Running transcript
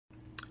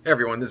Hey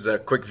everyone, this is a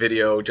quick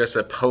video, just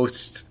a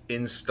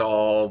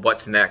post-install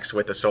what's next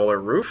with the solar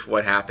roof,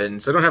 what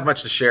happened. So I don't have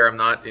much to share, I'm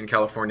not in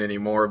California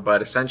anymore, but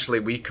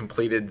essentially we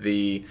completed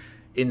the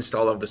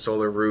install of the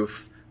solar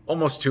roof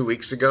almost 2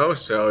 weeks ago.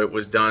 So it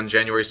was done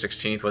January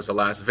 16th was the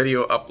last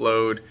video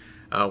upload.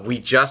 We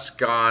just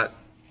got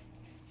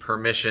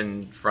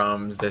permission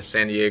from the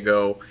San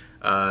Diego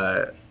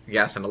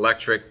Gas and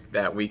Electric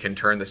that we can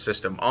turn the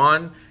system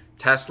on.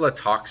 Tesla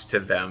talks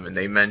to them and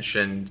they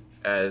mentioned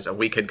as a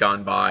week had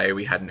gone by,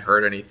 we hadn't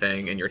heard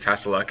anything. In your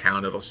Tesla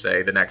account, it'll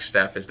say the next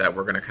step is that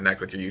we're going to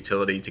connect with your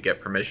utility to get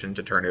permission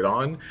to turn it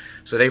on.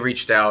 So they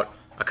reached out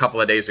a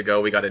couple of days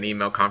ago. We got an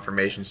email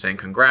confirmation saying,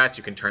 congrats,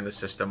 you can turn the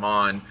system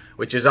on,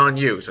 which is on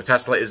you. So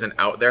Tesla isn't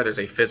out there. There's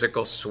a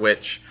physical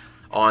switch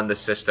on the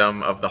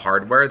system of the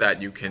hardware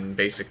that you can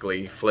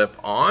basically flip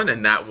on,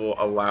 and that will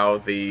allow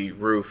the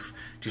roof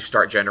to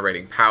start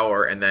generating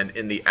power. And then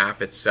in the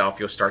app itself,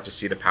 you'll start to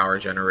see the power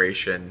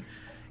generation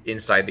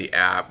inside the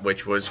app,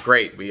 which was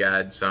great. We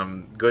had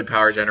some good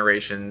power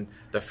generation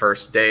the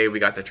first day. We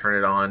got to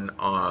turn it on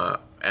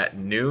at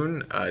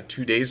noon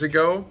 2 days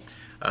ago.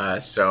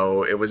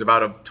 So it was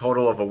about a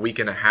total of a week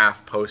and a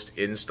half post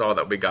install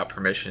that we got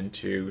permission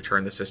to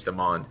turn the system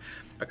on.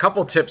 A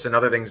couple tips and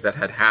other things that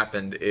had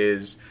happened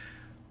is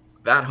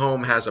that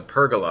home has a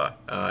pergola,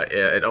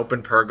 an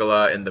open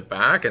pergola in the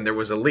back, and there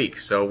was a leak.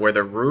 So where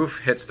the roof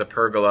hits the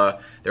pergola,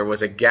 there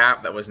was a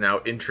gap that was now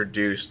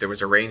introduced. There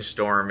was a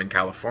rainstorm in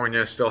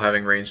California, still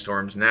having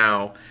rainstorms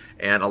now,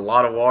 and a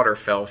lot of water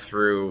fell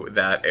through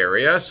that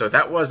area. So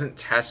that wasn't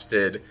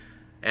tested,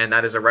 and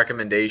that is a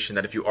recommendation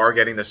that if you are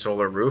getting the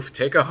solar roof,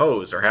 take a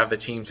hose or have the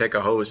team take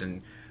a hose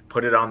and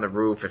put it on the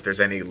roof if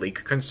there's any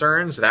leak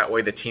concerns. That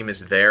way the team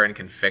is there and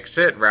can fix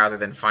it rather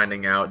than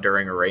finding out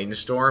during a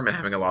rainstorm and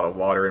having a lot of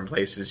water in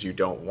places you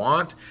don't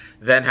want,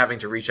 then having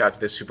to reach out to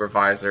the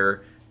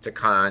supervisor to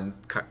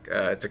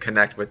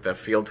connect with the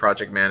field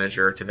project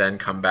manager to then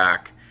come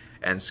back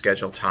and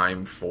schedule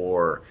time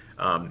for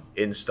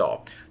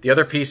install. The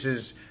other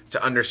pieces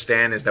to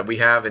understand is that we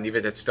have, and even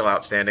if it's still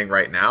outstanding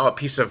right now, a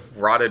piece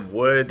of rotted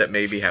wood that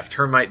maybe have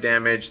termite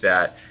damage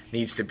that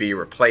needs to be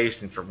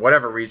replaced, and for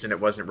whatever reason it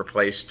wasn't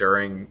replaced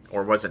during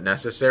or wasn't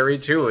necessary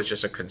to. It was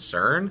just a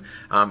concern,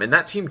 and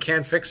that team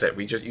can fix it.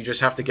 You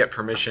just have to get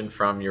permission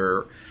from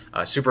your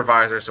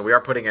supervisor. So we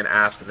are putting an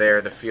ask there.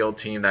 The field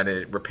team that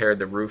repaired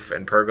the roof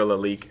and pergola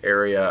leak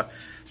area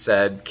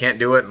said can't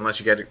do it unless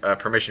you get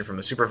permission from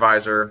the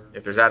supervisor.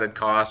 If there's added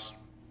costs,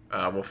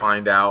 we'll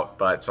find out,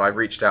 but so I've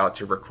reached out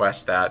to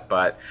request that.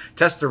 But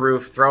test the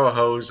roof, throw a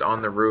hose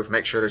on the roof,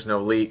 make sure there's no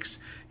leaks,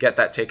 get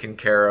that taken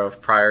care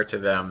of prior to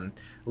them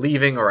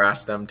leaving, or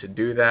ask them to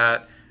do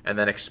that, and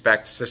then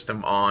expect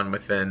system on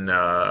within,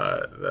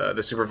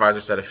 the supervisor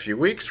said a few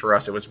weeks. For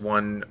us, it was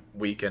 1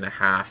 week and a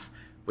half.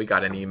 We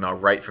got an email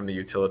right from the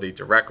utility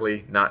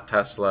directly, not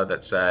Tesla,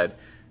 that said,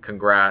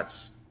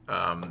 congrats,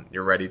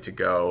 you're ready to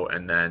go,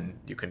 and then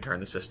you can turn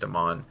the system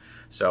on.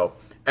 So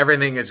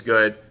everything is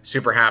good.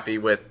 Super happy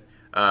with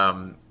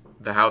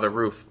how the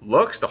roof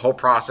looks. The whole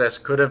process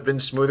could have been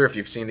smoother. If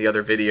you've seen the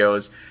other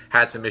videos,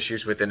 had some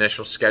issues with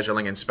initial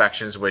scheduling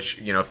inspections, which,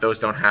 you know, if those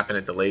don't happen,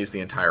 it delays the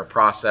entire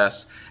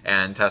process.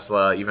 And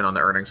Tesla, even on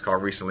the earnings call,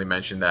 recently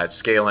mentioned that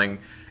scaling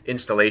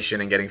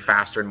installation and getting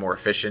faster and more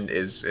efficient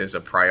is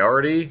a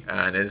priority,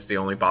 and is the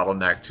only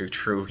bottleneck to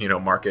true,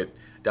 market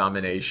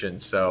domination.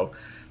 So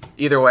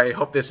either way,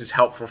 hope this is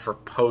helpful for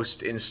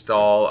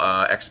post-install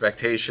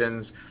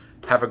expectations.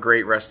 Have a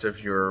great rest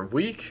of your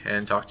week,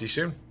 and talk to you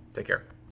soon. Take care.